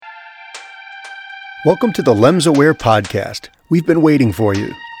Welcome to the LEMS Aware podcast. We've been waiting for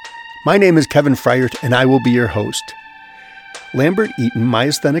you. My name is Kevin Freyert, and I will be your host. Lambert-Eaton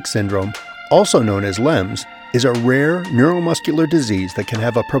myasthenic syndrome, also known as LEMS, is a rare neuromuscular disease that can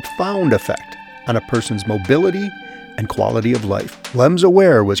have a profound effect on a person's mobility and quality of life. LEMS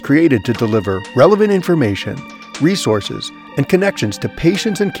Aware was created to deliver relevant information, resources, and connections to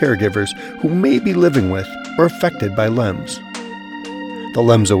patients and caregivers who may be living with or affected by LEMS. The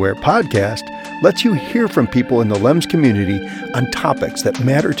LEMS Aware podcast lets you hear from people in the LEMS community on topics that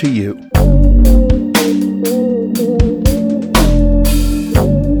matter to you.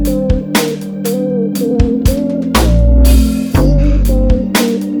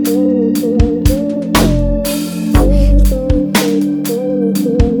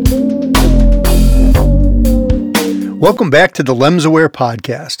 Welcome back to the LEMS Aware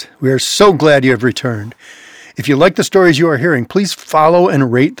podcast. We are so glad you have returned. If you like the stories you are hearing, please follow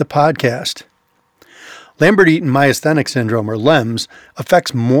and rate the podcast. Lambert-Eaton myasthenic syndrome, or LEMS,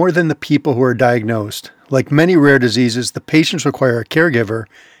 affects more than the people who are diagnosed. Like many rare diseases, the patients require a caregiver,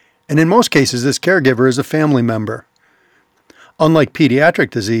 and in most cases, this caregiver is a family member. Unlike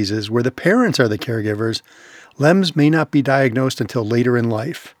pediatric diseases, where the parents are the caregivers, LEMS may not be diagnosed until later in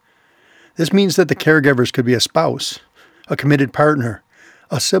life. This means that the caregivers could be a spouse, a committed partner,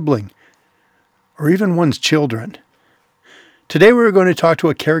 a sibling, or even one's children. Today we're going to talk to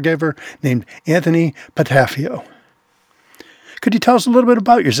a caregiver named Anthony Patafio. Could you tell us a little bit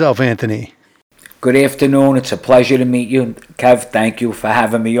about yourself, Anthony? Good afternoon. It's a pleasure to meet you. Kev, thank you for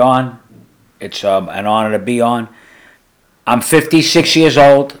having me on. It's an honor to be on. I'm 56 years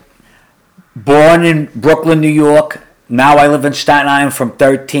old, born in Brooklyn, New York. Now I live in Staten Island from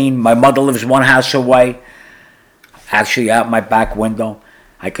 13. My mother lives one house away. Actually, out my back window,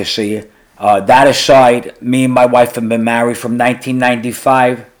 I can see it. That aside, me and my wife have been married from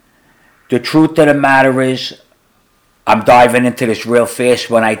 1995. The truth of the matter is, I'm diving into this real fast.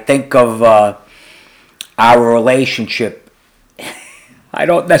 When I think of our relationship, I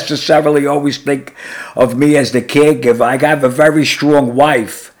don't necessarily always think of me as the caregiver. I have a very strong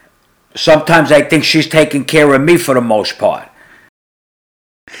wife. Sometimes I think she's taking care of me for the most part.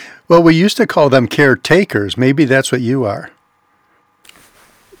 Well, we used to call them caretakers. Maybe that's what you are.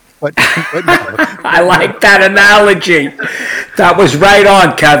 But no. I like that analogy. That was right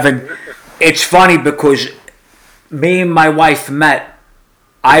on, Kevin. It's funny because me and my wife met.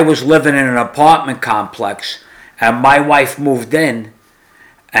 I was living in an apartment complex, and my wife moved in.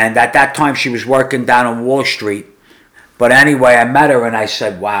 And at that time, she was working down on Wall Street. But anyway, I met her, and I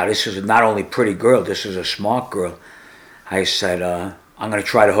said, wow, this is not only a pretty girl, this is a smart girl. I said, I'm going to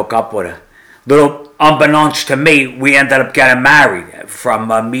try to hook up with her. Little unbeknownst to me, we ended up getting married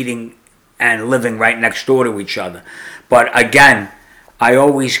from meeting and living right next door to each other. But again, I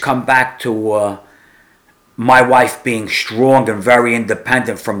always come back to my wife being strong and very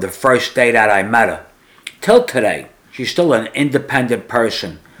independent from the first day that I met her. Till today, she's still an independent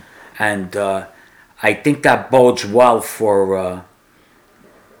person. And I think that bodes well for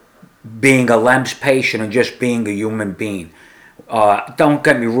being a LEMS patient and just being a human being. Don't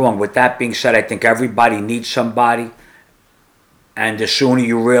get me wrong. With that being said, I think everybody needs somebody. And the sooner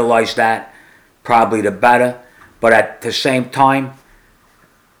you realize that, probably the better. But at the same time,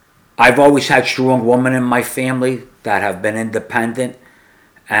 I've always had strong women in my family that have been independent.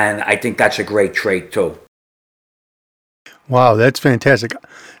 And I think that's a great trait too. Wow, that's fantastic.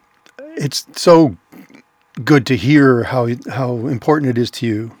 It's so good to hear how important it is to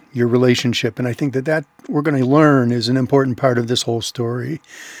you, your relationship. And I think that we're going to learn is an important part of this whole story.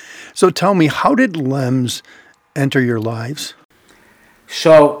 So tell me, how did LEMS enter your lives?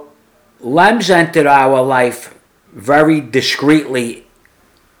 So LEMS entered our life very discreetly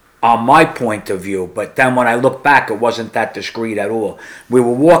on my point of view. But then when I look back, it wasn't that discreet at all. We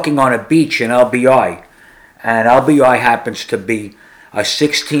were walking on a beach in LBI. And LBI happens to be a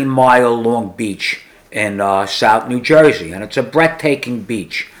 16-mile long beach in South New Jersey. And it's a breathtaking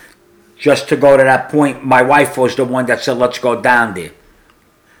beach. Just to go to that point, my wife was the one that said, let's go down there.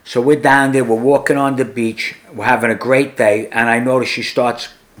 So we're down there, we're walking on the beach, we're having a great day, and I notice she starts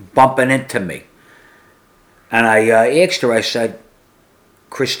bumping into me. And I asked her, I said,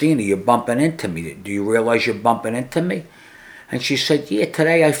 Christina, you're bumping into me. Do you realize you're bumping into me? And she said, yeah,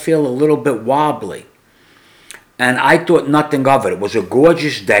 today I feel a little bit wobbly. And I thought nothing of it. It was a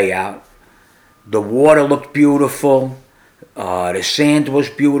gorgeous day out. The water looked beautiful. The sand was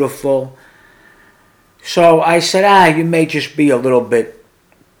beautiful. So I said, you may just be a little bit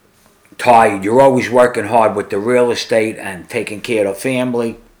tired. You're always working hard with the real estate and taking care of the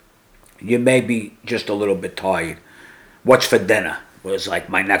family. You may be just a little bit tired. What's for dinner was like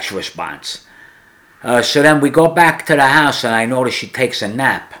my next response. So then we go back to the house, and I notice she takes a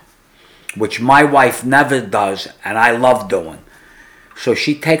nap, which my wife never does, and I love doing. So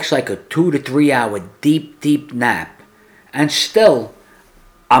she takes like a 2 to 3 hour deep nap, and still,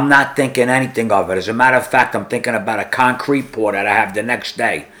 I'm not thinking anything of it. As a matter of fact, I'm thinking about a concrete pour that I have the next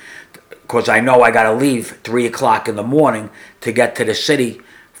day, because I know I got to leave 3 o'clock in the morning to get to the city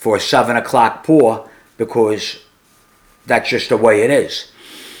for a 7 o'clock pour, because that's just the way it is.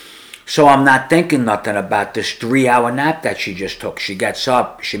 So I'm not thinking nothing about this 3 hour nap that she just took. She gets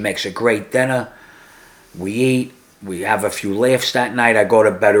up, she makes a great dinner, we eat, we have a few laughs that night, I go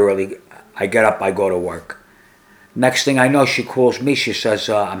to bed early, I get up, I go to work. Next thing I know, she calls me, she says,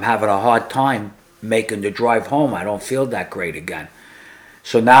 I'm having a hard time making the drive home, I don't feel that great again.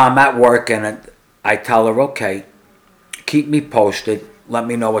 So now I'm at work, and I tell her, okay, keep me posted, let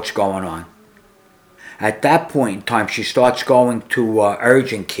me know what's going on. At that point in time, she starts going to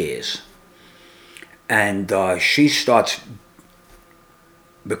urgent cares, and she starts,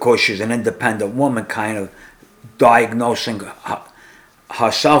 because she's an independent woman, kind of diagnosing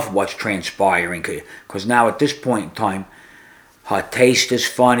herself what's transpiring, because now at this point in time, her taste is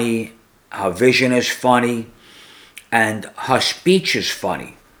funny, her vision is funny, and her speech is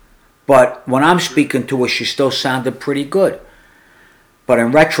funny. But when I'm speaking to her, she still sounded pretty good. But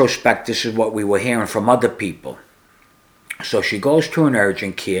in retrospect, this is what we were hearing from other people. So she goes to an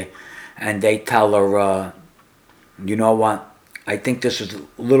urgent care, and they tell her, you know what, I think this is a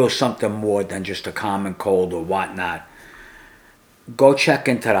little something more than just a common cold or whatnot. Go check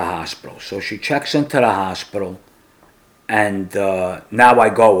into the hospital. So she checks into the hospital, and now I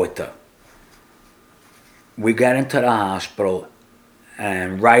go with her. We get into the hospital,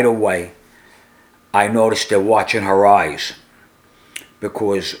 and right away, I noticed they're watching her eyes,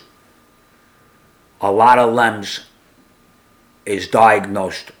 because a lot of LEMS is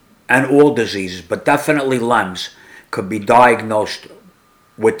diagnosed, and all diseases, but definitely LEMS could be diagnosed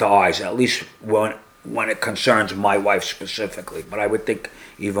with the eyes, at least when it concerns my wife specifically, but I would think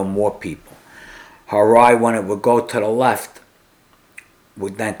even more people. Her eye, when it would go to the left,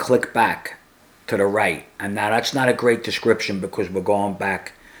 would then click back to the right. And now that's not a great description, because we're going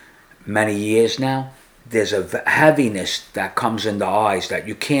back many years now. There's a heaviness that comes in the eyes that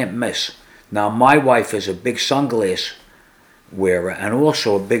you can't miss. Now, my wife is a big sunglass wearer and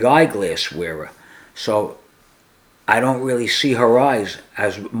also a big eyeglass wearer. So I don't really see her eyes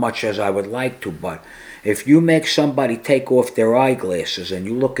as much as I would like to. But if you make somebody take off their eyeglasses and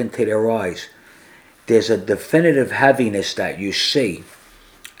you look into their eyes, there's a definitive heaviness that you see,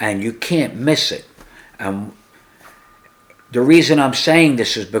 and you can't miss it. The reason I'm saying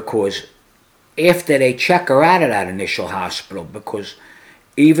this is because after they check her out of that initial hospital, because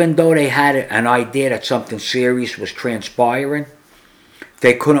even though they had an idea that something serious was transpiring,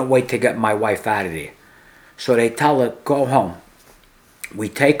 they couldn't wait to get my wife out of there. So they tell her, go home. We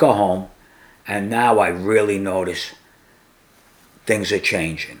take her home, and now I really notice things are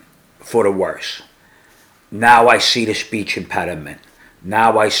changing for the worse. Now I see the speech impediment.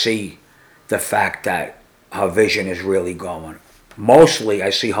 Now I see the fact that her vision is really going. Mostly I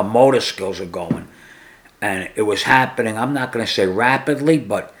see her motor skills are going. And it was happening, I'm not going to say rapidly,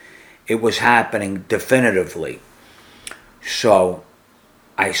 but it was happening definitively. So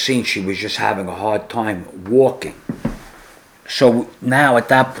I seen she was just having a hard time walking. So now at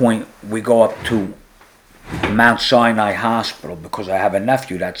that point we go up to Mount Sinai Hospital, because I have a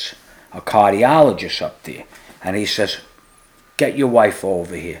nephew that's a cardiologist up there. And he says, get your wife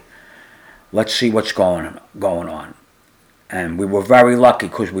over here. Let's see what's going on. And we were very lucky,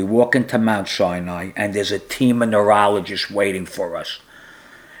 because we walk into Mount Sinai and there's a team of neurologists waiting for us.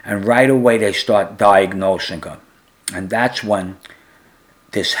 And right away they start diagnosing her. And that's when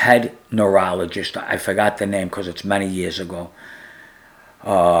this head neurologist, I forgot the name because it's many years ago,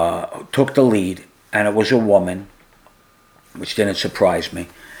 took the lead, and it was a woman, which didn't surprise me.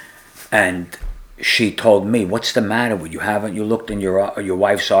 And she told me, what's the matter with you? Haven't you looked in your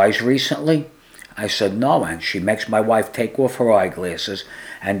wife's eyes recently? I said, no, and she makes my wife take off her eyeglasses,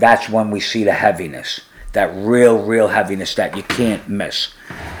 and that's when we see the heaviness, that real heaviness that you can't miss.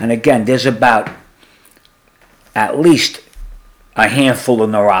 And again, there's about at least a handful of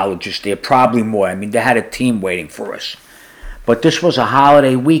neurologists there, probably more. I mean, they had a team waiting for us. But this was a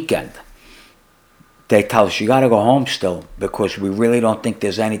holiday weekend. They tell us, you got to go home still, because we really don't think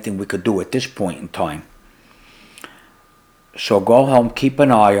there's anything we could do at this point in time. So go home, keep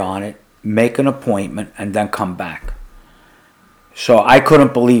an eye on it, make an appointment, and then come back. So I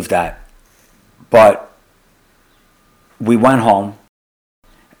couldn't believe that. But we went home.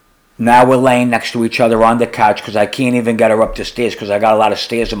 Now we're laying next to each other on the couch, because I can't even get her up the stairs, because I got a lot of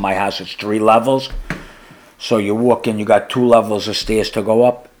stairs in my house. It's 3 levels. So you walk in, you got 2 levels of stairs to go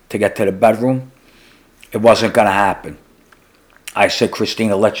up to get to the bedroom. It wasn't going to happen. I said,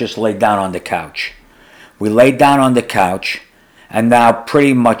 Christina, let's just lay down on the couch. We laid down on the couch, and now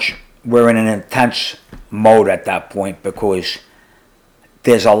pretty much we're in an intense mode at that point because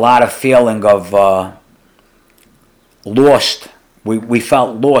there's a lot of feeling of lost. We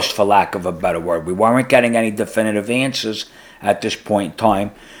felt lost, for lack of a better word. We weren't getting any definitive answers at this point in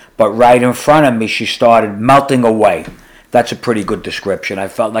time, but right in front of me, she started melting away. That's a pretty good description. I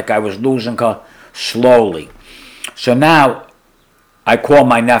felt like I was losing her slowly. So now I call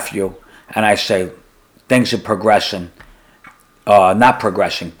my nephew and I say, things are progressing. Not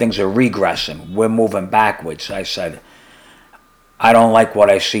progressing, things are regressing. We're moving backwards. I said, I don't like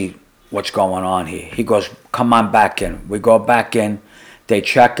what I see, what's going on here. He goes, come on back in. We go back in. They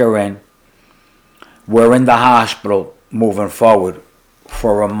check her in. We're in the hospital moving forward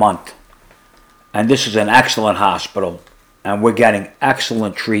for a month. And this is an excellent hospital. And we're getting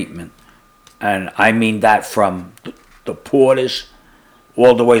excellent treatment. And I mean that from the porters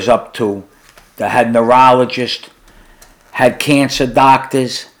all the way up to the head neurologist, had cancer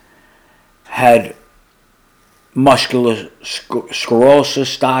doctors, had muscular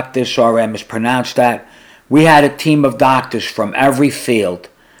sclerosis doctors, sorry I mispronounced that. We had a team of doctors from every field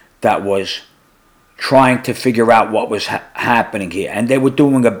that was trying to figure out what was happening here. And they were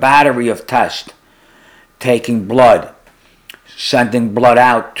doing a battery of tests, taking blood, sending blood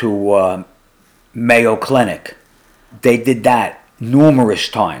out to Mayo Clinic. They did that numerous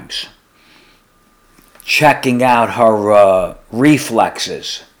times. Checking out her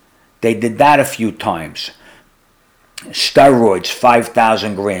reflexes. They did that a few times. Steroids,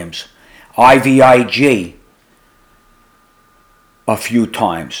 5,000 grams. IVIG, a few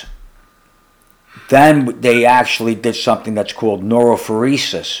times. Then they actually did something that's called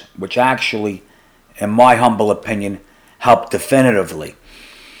neurophoresis, which actually, in my humble opinion, helped definitively.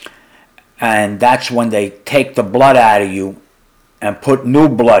 And that's when they take the blood out of you and put new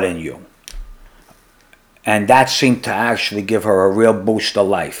blood in you. And that seemed to actually give her a real boost of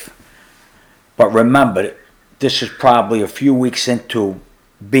life. But remember, this is probably a few weeks into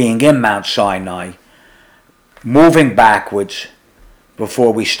being in Mount Sinai, moving backwards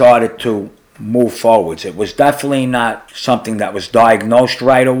before we started to move forwards. It was definitely not something that was diagnosed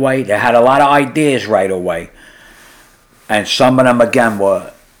right away. They had a lot of ideas right away. And some of them, again,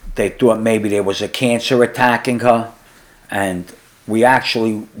 they thought maybe there was a cancer attacking her. And we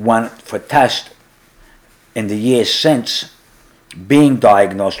actually went for tests in the years since being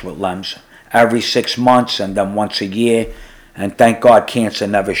diagnosed with LEMS, every 6 months and then once a year, and thank God cancer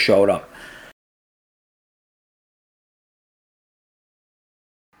never showed up.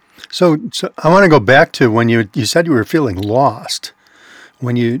 So I want to go back to when you said you were feeling lost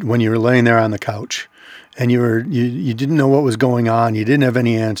when you were laying there on the couch, and you didn't know what was going on. You didn't have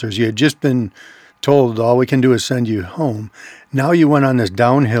any answers. You had just been told all we can do is send you home. Now you went on this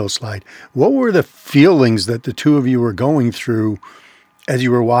downhill slide. What were the feelings that the two of you were going through as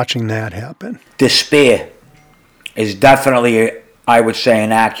you were watching that happen? Despair is definitely, I would say,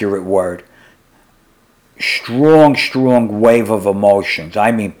 an accurate word. Strong wave of emotions.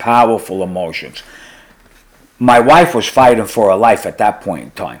 I mean, powerful emotions. My wife was fighting for her life at that point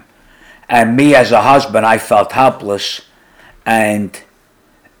in time. And me as a husband, I felt helpless, and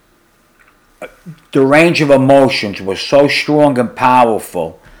the range of emotions was so strong and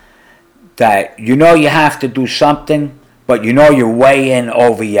powerful that you know you have to do something, but you know you're way in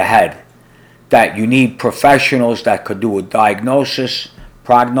over your head. That you need professionals that could do a diagnosis,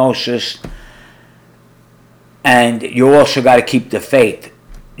 prognosis, and you also got to keep the faith.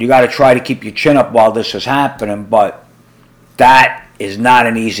 You got to try to keep your chin up while this is happening, but that is not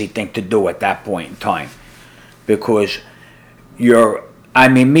an easy thing to do at that point in time, because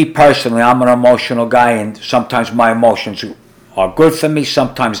me personally, I'm an emotional guy, and sometimes my emotions are good for me,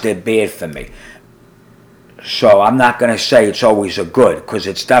 sometimes they're bad for me. So I'm not going to say it's always a good, because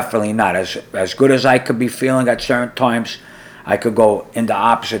it's definitely not. As good as I could be feeling at certain times, I could go in the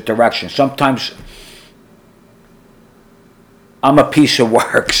opposite direction. Sometimes I'm a piece of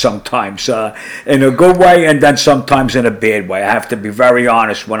work sometimes, in a good way, and then sometimes in a bad way. I have to be very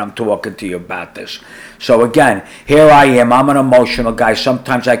honest when I'm talking to you about this. So again, here I am. I'm an emotional guy.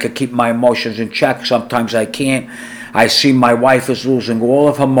 Sometimes I could keep my emotions in check. Sometimes I can't. I see my wife is losing all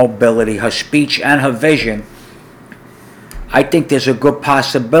of her mobility, her speech, and her vision. I think there's a good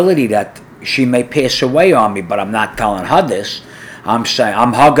possibility that she may pass away on me, but I'm not telling her this. I'm saying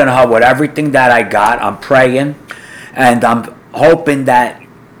I'm hugging her with everything that I got. I'm praying, and I'm hoping that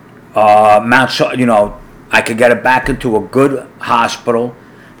I could get her back into a good hospital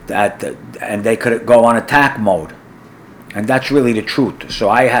and they could go on attack mode. And that's really the truth. So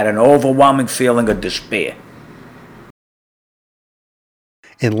I had an overwhelming feeling of despair.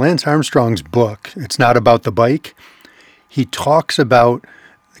 In Lance Armstrong's book, It's Not About the Bike, he talks about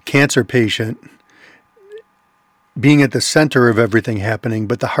the cancer patient being at the center of everything happening,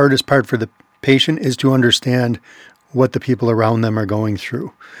 but the hardest part for the patient is to understand what the people around them are going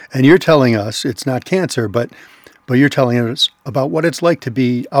through. And you're telling us it's not cancer, but you're telling us about what it's like to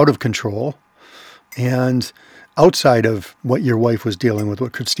be out of control and outside of what your wife was dealing with,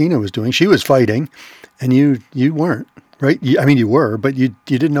 what Christina was doing. She was fighting, and you weren't, right? I mean, you were, but you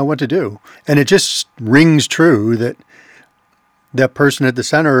didn't know what to do. And it just rings true that that person at the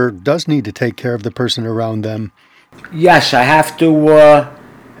center does need to take care of the person around them. Yes, I have to, at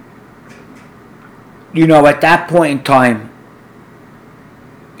that point in time,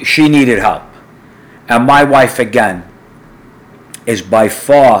 she needed help. And my wife, again, is by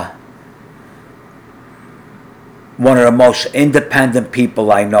far one of the most independent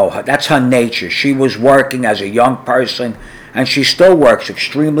people I know. That's her nature. She was working as a young person, and she still works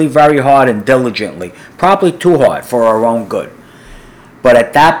extremely very hard and diligently, probably too hard for her own good. But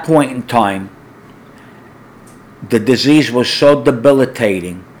at that point in time, the disease was so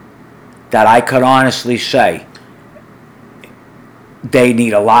debilitating that I could honestly say they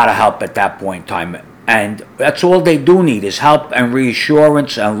need a lot of help at that point in time. And that's all they do need is help and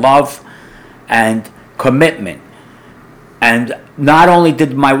reassurance and love and commitment. And not only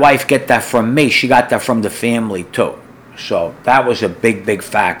did my wife get that from me, she got that from the family too. So that was a big, big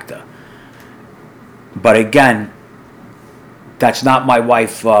factor. But again, that's not my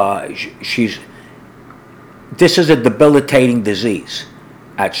wife. This is a debilitating disease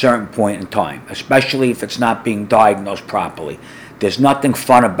at a certain point in time, especially if it's not being diagnosed properly. There's nothing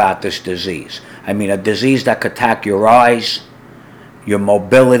fun about this disease. I mean, a disease that could attack your eyes, your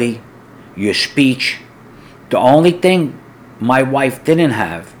mobility, your speech. The only thing my wife didn't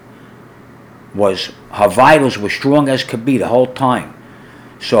have was her vitals were strong as could be the whole time.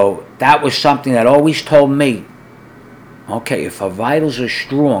 So that was something that always told me, okay, if her vitals are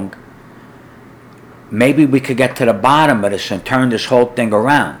strong, maybe we could get to the bottom of this and turn this whole thing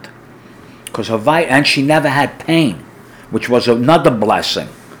around. Because and she never had pain, which was another blessing.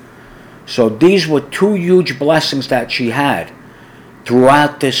 So these were two huge blessings that she had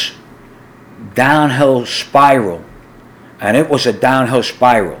throughout this downhill spiral. And it was a downhill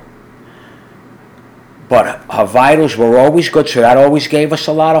spiral. But her vitals were always good, so that always gave us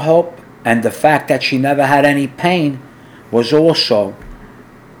a lot of hope. And the fact that she never had any pain was also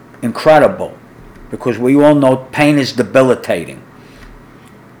incredible, because we all know pain is debilitating.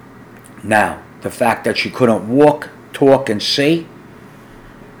 Now, the fact that she couldn't walk, talk, and see,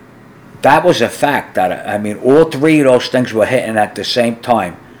 that was a fact. That, I mean, all three of those things were hitting at the same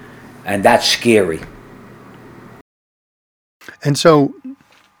time, and that's scary. And so,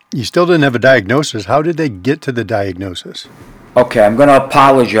 you still didn't have a diagnosis. How did they get to the diagnosis? Okay, I'm going to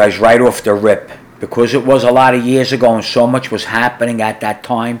apologize right off the rip, because it was a lot of years ago and so much was happening at that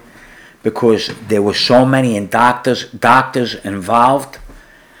time, because there were so many doctors involved,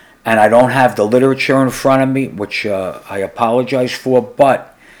 and I don't have the literature in front of me, which I apologize for,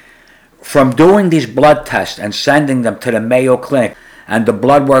 but from doing these blood tests and sending them to the Mayo Clinic, and the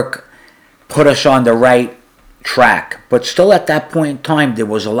blood work put us on the right track. But still at that point in time, there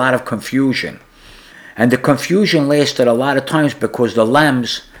was a lot of confusion. And the confusion lasted a lot of times because the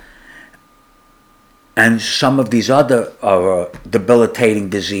LEMS and some of these other debilitating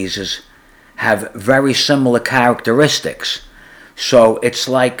diseases have very similar characteristics. So it's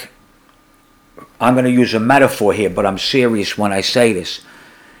like, I'm going to use a metaphor here, but I'm serious when I say this.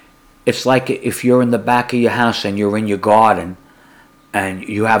 It's like if you're in the back of your house and you're in your garden and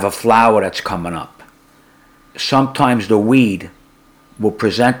you have a flower that's coming up. Sometimes the weed will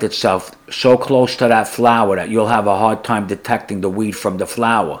present itself so close to that flower that you'll have a hard time detecting the weed from the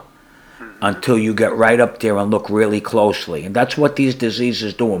flower until you get right up there and look really closely. And that's what these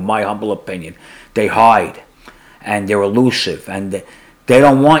diseases do, in my humble opinion. They hide, and they're elusive, and they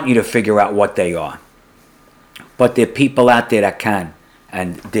don't want you to figure out what they are. But there are people out there that can,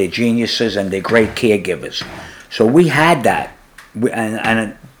 and they're geniuses, and they're great caregivers. So we had that,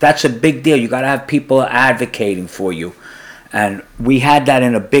 and that's a big deal. You got to have people advocating for you. And we had that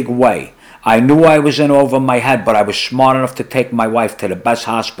in a big way. I knew I was in over my head, but I was smart enough to take my wife to the best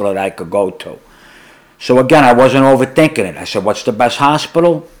hospital that I could go to. So again, I wasn't overthinking it. I said, what's the best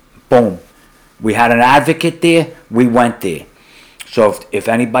hospital? Boom. We had an advocate there. We went there. So if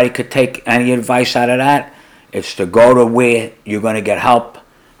anybody could take any advice out of that, it's to go to where you're going to get help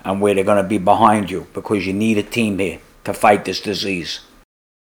and where they're going to be behind you, because you need a team here to fight this disease.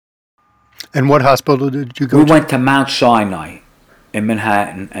 And what hospital did you go We to? went to Mount Sinai in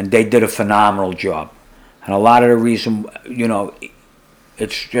Manhattan, and they did a phenomenal job. And a lot of the reason,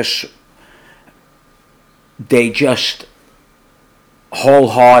 it's just, they just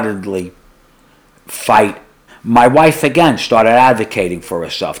wholeheartedly fight. My wife again started advocating for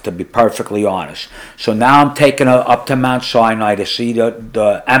herself, to be perfectly honest. So now I'm taking her up to Mount Sinai to see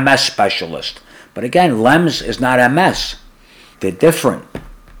the MS specialist. But again, LEMS is not MS. They're different.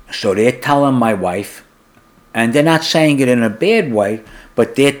 So they're telling my wife, and they're not saying it in a bad way,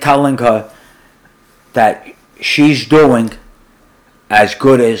 but they're telling her that she's doing as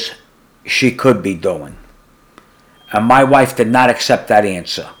good as she could be doing. And my wife did not accept that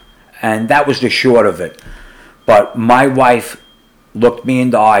answer. And that was the short of it. But my wife looked me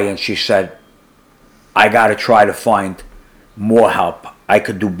in the eye and she said, I got to try to find more help. I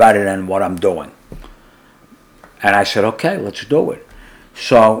could do better than what I'm doing. And I said, okay, let's do it.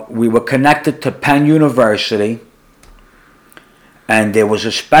 So we were connected to Penn University, and there was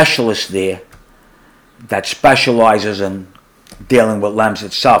a specialist there that specializes in dealing with LEMS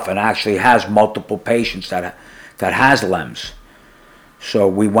itself and actually has multiple patients that has LEMS. So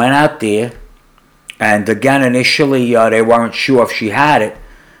we went out there, and again, initially they weren't sure if she had it,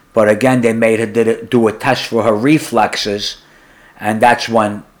 but again, they made her do a test for her reflexes, and that's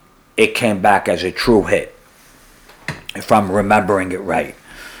when it came back as a true hit, if I'm remembering it right.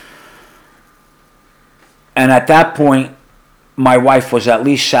 And at that point, my wife was at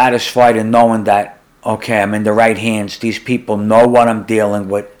least satisfied in knowing that, okay, I'm in the right hands. These people know what I'm dealing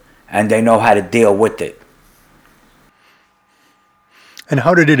with, and they know how to deal with it. And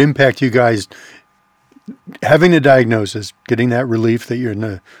how did it impact you guys, having the diagnosis, getting that relief that you're in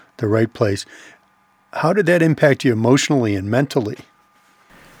the right place? How did that impact you emotionally and mentally?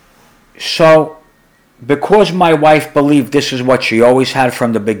 So, because my wife believed this is what she always had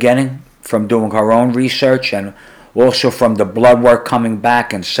from the beginning, from doing her own research and also from the blood work coming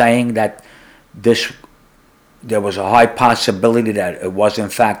back and saying that there was a high possibility that it was in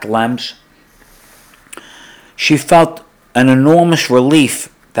fact LEMS, she felt an enormous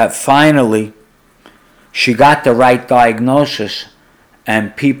relief that finally she got the right diagnosis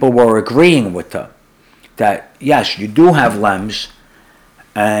and people were agreeing with her that yes, you do have LEMS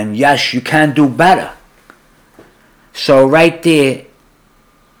and yes, you can do better. So right there,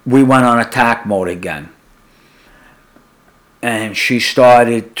 we went on attack mode again. And she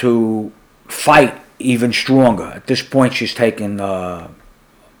started to fight even stronger. At this point, she's taking a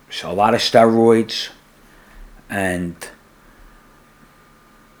lot of steroids, and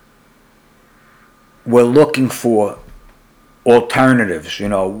we're looking for alternatives,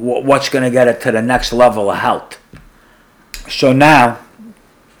 what's going to get it to the next level of health. So now,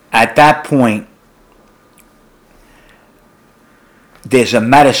 at that point, there's a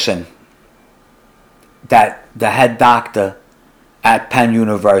medicine that the head doctor at Penn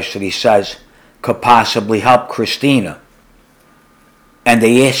University says could possibly help Christina. And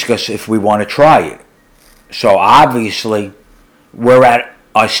they ask us if we want to try it. So obviously, we're at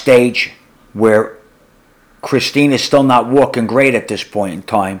a stage where Christina's still not walking great at this point in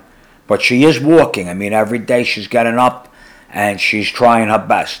time, but she is walking. I mean, every day she's getting up and she's trying her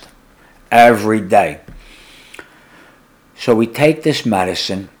best. Every day. So we take this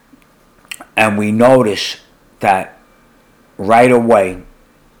medicine and we notice that right away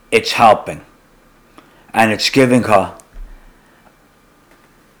it's helping. And it's giving her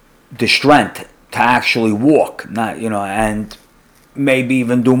the strength to actually walk, and maybe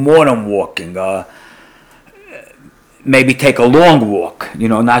even do more than walking. Maybe take a long walk,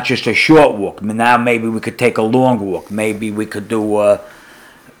 not just a short walk. Now maybe we could take a long walk. Maybe we could do a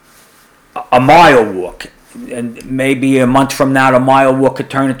mile walk. And maybe a month from now, the mile walk could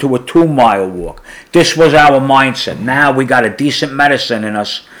turn into a 2-mile walk. This was our mindset. Now we got a decent medicine in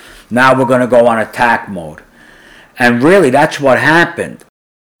us. Now we're going to go on attack mode. And really, that's what happened.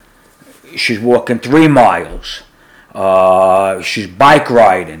 She's walking 3 miles. She's bike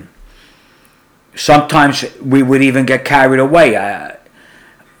riding. Sometimes we would even get carried away.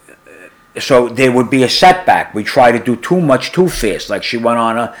 So there would be a setback. We try to do too much too fast. Like she went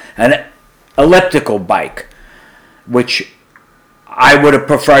on an elliptical bike, which I would have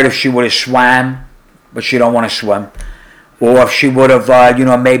preferred if she would have swam, but she don't want to swim. Or if she would have,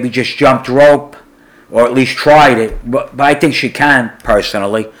 maybe just jumped rope, or at least tried it. But I think she can,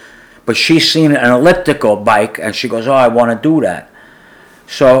 personally. But she's seen an elliptical bike, and she goes, oh, I want to do that.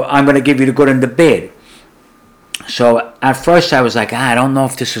 So I'm going to give you the good and the bad. So at first I was like, I don't know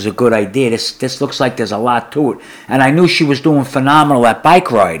if this is a good idea. This looks like there's a lot to it. And I knew she was doing phenomenal at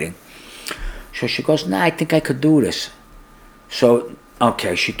bike riding. So she goes, I think I could do this. So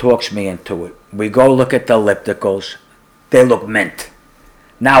Okay, she talks me into it. We go look at the ellipticals. They look mint.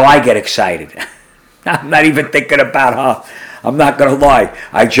 Now I get excited. I'm not even thinking about her. I'm not going to lie.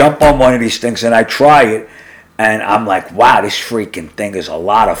 I jump on one of these things and I try it. And I'm like, wow, this freaking thing is a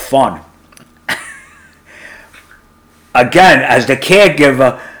lot of fun. Again, as the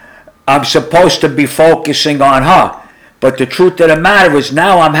caregiver, I'm supposed to be focusing on her. But the truth of the matter is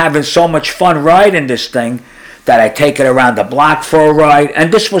now I'm having so much fun riding this thing that I take it around the block for a ride.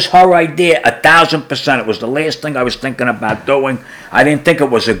 And this was her idea, 1,000%. It was the last thing I was thinking about doing. I didn't think it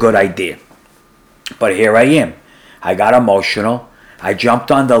was a good idea. But here I am. I got emotional. I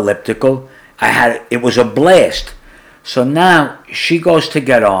jumped on the elliptical. It was a blast. So now she goes to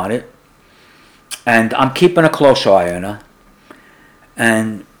get on it. And I'm keeping a close eye on her.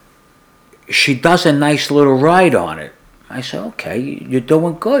 And she does a nice little ride on it. I said, okay, you're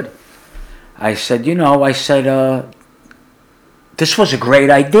doing good. I said, this was a great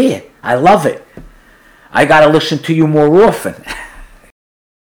idea. I love it. I got to listen to you more often.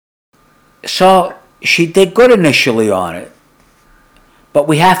 So she did good initially on it. But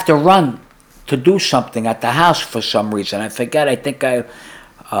we have to run to do something at the house for some reason. I forget, I think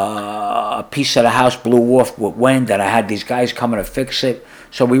a piece of the house blew off with wind and I had these guys coming to fix it.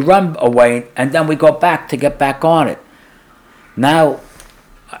 So we run away and then we go back to get back on it. Now,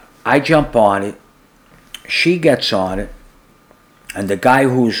 I jump on it, she gets on it, and the guy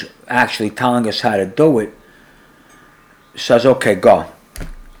who's actually telling us how to do it says, okay, go.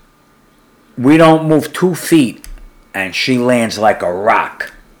 We don't move 2 feet, and she lands like a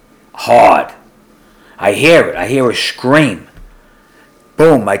rock, hard. I hear her scream.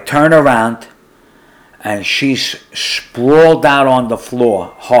 Boom, I turn around, and she's sprawled out on the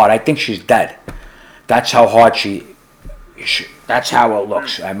floor, hard. I think she's dead. That's how hard that's how it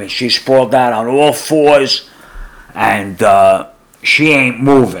looks. I mean, she's sprawled out on all fours, and she ain't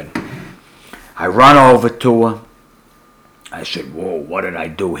moving. I run over to her. I said, whoa, what did I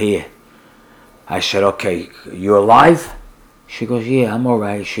do here? I said, okay, you alive? She goes, yeah, I'm all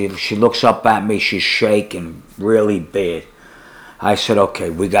right. She looks up at me. She's shaking really bad. I said, okay,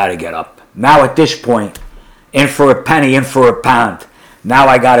 we got to get up. Now at this point, in for a penny, in for a pound. Now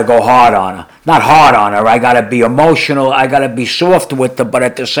I got to go hard on her. Not hard on her. I got to be emotional. I got to be soft with her. But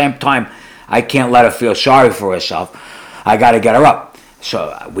at the same time, I can't let her feel sorry for herself. I got to get her up.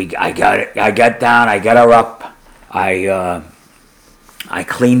 So I get down. I get her up. I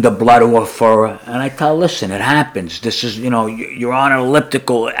clean the blood off for her. And I tell her, listen, it happens. This is, you're on an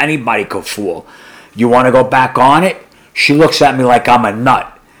elliptical. Anybody could fall. You want to go back on it? She looks at me like I'm a nut.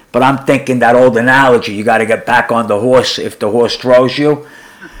 But I'm thinking that old analogy, you got to get back on the horse if the horse throws you.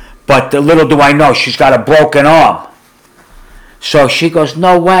 But little do I know, she's got a broken arm. So she goes,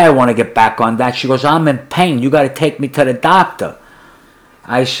 no way I want to get back on that. She goes, I'm in pain. You got to take me to the doctor.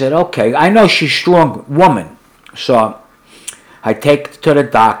 I said, okay. I know she's a strong woman. So I take her to the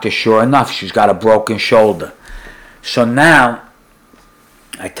doctor. Sure enough, she's got a broken shoulder. So now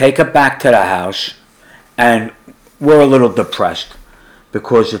I take her back to the house, and we're a little depressed.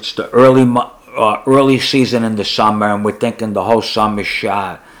 Because it's the early season in the summer, and we're thinking the whole summer's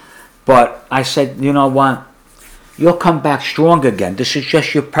shot. But I said, you know what? You'll come back strong again. This is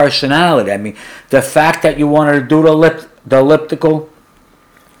just your personality. I mean, the fact that you wanted to do the elliptical,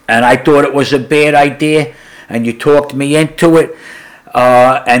 and I thought it was a bad idea, and you talked me into it,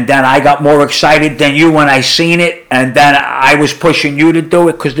 and then I got more excited than you when I seen it, and then I was pushing you to do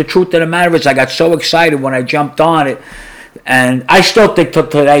it, because the truth of the matter is I got so excited when I jumped on it. And I still think till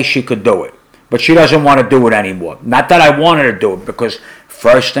today she could do it. But she doesn't want to do it anymore. Not that I want her to do it, because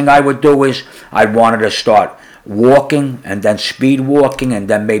first thing I would do is I'd want her to start walking and then speed walking and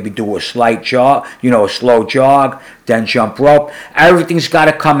then maybe do a slight jog, a slow jog, then jump rope. Everything's got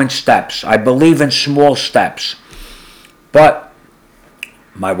to come in steps. I believe in small steps. But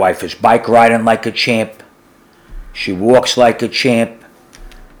my wife is bike riding like a champ. She walks like a champ.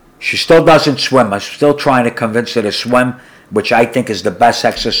 She still doesn't swim. I'm still trying to convince her to swim, which I think is the best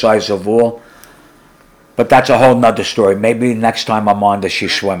exercise of all. But that's a whole nother story. Maybe next time I'm on,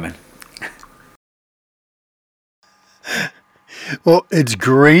 she's swimming. Well, it's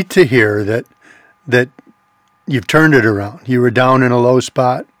great to hear that you've turned it around. You were down in a low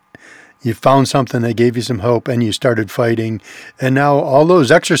spot. You found something that gave you some hope, and you started fighting. And now all those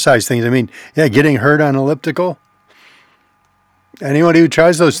exercise things, getting hurt on elliptical, anybody who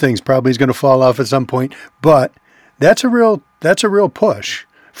tries those things probably is going to fall off at some point, but that's a real push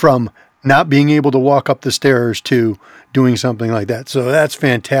from not being able to walk up the stairs to doing something like that. So that's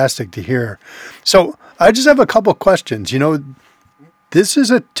fantastic to hear. So I just have a couple questions. This is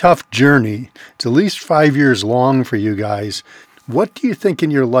a tough journey. It's at least 5 years long for you guys. What do you think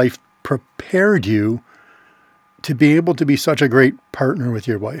in your life prepared you to be able to be such a great partner with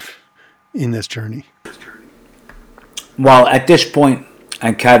your wife in this journey? Well, at this point,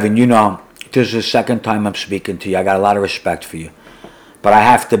 and Kevin, this is the second time I'm speaking to you. I got a lot of respect for you. But I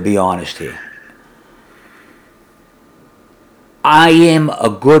have to be honest here. I am a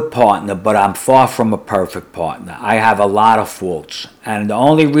good partner, but I'm far from a perfect partner. I have a lot of faults. And the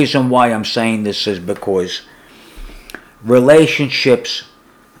only reason why I'm saying this is because relationships,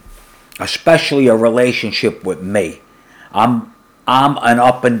 especially a relationship with me, I'm an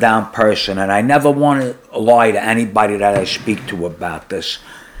up and down person, and I never want to lie to anybody that I speak to about this.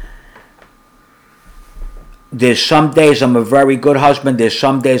 There's some days I'm a very good husband, there's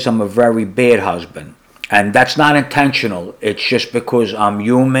some days I'm a very bad husband. And that's not intentional. It's just because I'm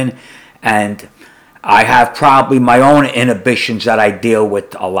human and I have probably my own inhibitions that I deal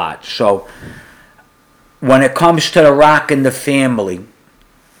with a lot. So when it comes to the rock in the family,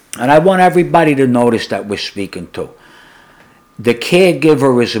 and I want everybody to notice that we're speaking to, the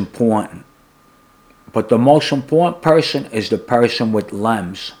caregiver is important. But the most important person is the person with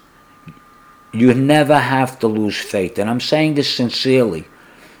LEMS. You never have to lose faith. And I'm saying this sincerely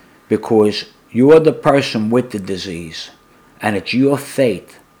because you are the person with the disease, and it's your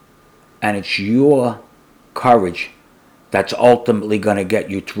faith, and it's your courage that's ultimately going to get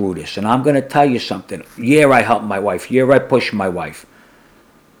you through this. And I'm going to tell you something. Yeah, I helped my wife. Yeah, I pushed my wife.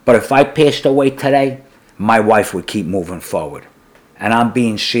 But if I passed away today, my wife would keep moving forward. And I'm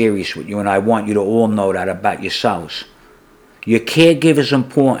being serious with you, and I want you to all know that about yourselves. Your caregiver is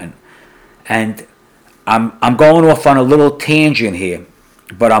important. And I'm going off on a little tangent here.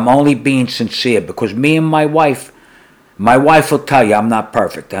 But I'm only being sincere because me and my wife will tell you I'm not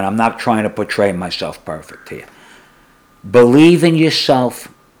perfect, and I'm not trying to portray myself perfect here. Believe in yourself.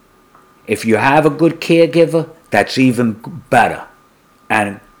 If you have a good caregiver, that's even better.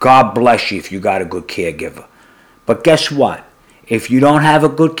 And God bless you if you got a good caregiver. But guess what? If you don't have a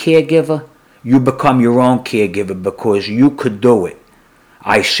good caregiver, you become your own caregiver because you could do it.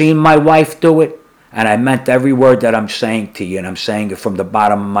 I seen my wife do it. And I meant every word that I'm saying to you, and I'm saying it from the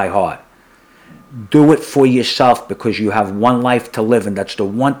bottom of my heart. Do it for yourself because you have one life to live, and that's the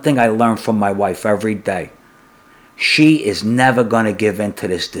one thing I learned from my wife every day. She is never going to give in to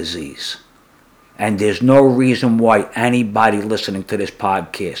this disease. And there's no reason why anybody listening to this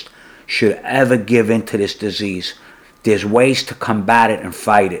podcast should ever give in to this disease. There's ways to combat it and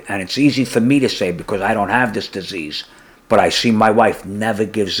fight it. And it's easy for me to say because I don't have this disease. But I see my wife never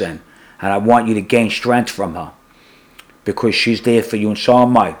gives in. And I want you to gain strength from her because she's there for you, and so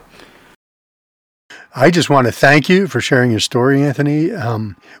am I. I just want to thank you for sharing your story, Anthony.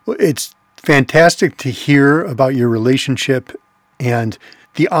 It's fantastic to hear about your relationship and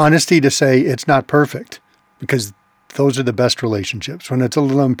the honesty to say it's not perfect, because those are the best relationships, when it's a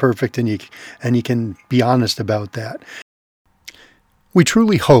little imperfect and you can be honest about that. We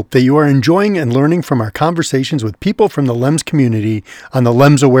truly hope that you are enjoying and learning from our conversations with people from the LEMS community on the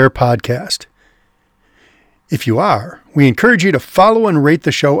LEMS Aware podcast. If you are, we encourage you to follow and rate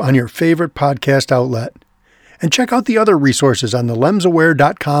the show on your favorite podcast outlet, and check out the other resources on the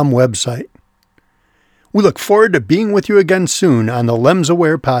lemsaware.com website. We look forward to being with you again soon on the LEMS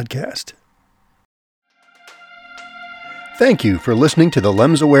Aware podcast. Thank you for listening to the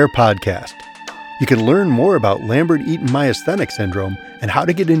LEMS Aware podcast. You can learn more about Lambert-Eaton myasthenic syndrome and how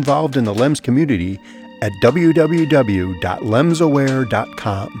to get involved in the LEMS community at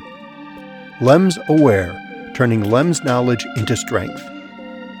www.lemsaware.com. LEMS Aware, turning LEMS knowledge into strength.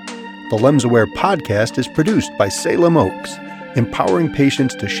 The LEMS Aware podcast is produced by Salem Oaks, empowering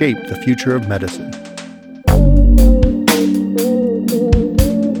patients to shape the future of medicine.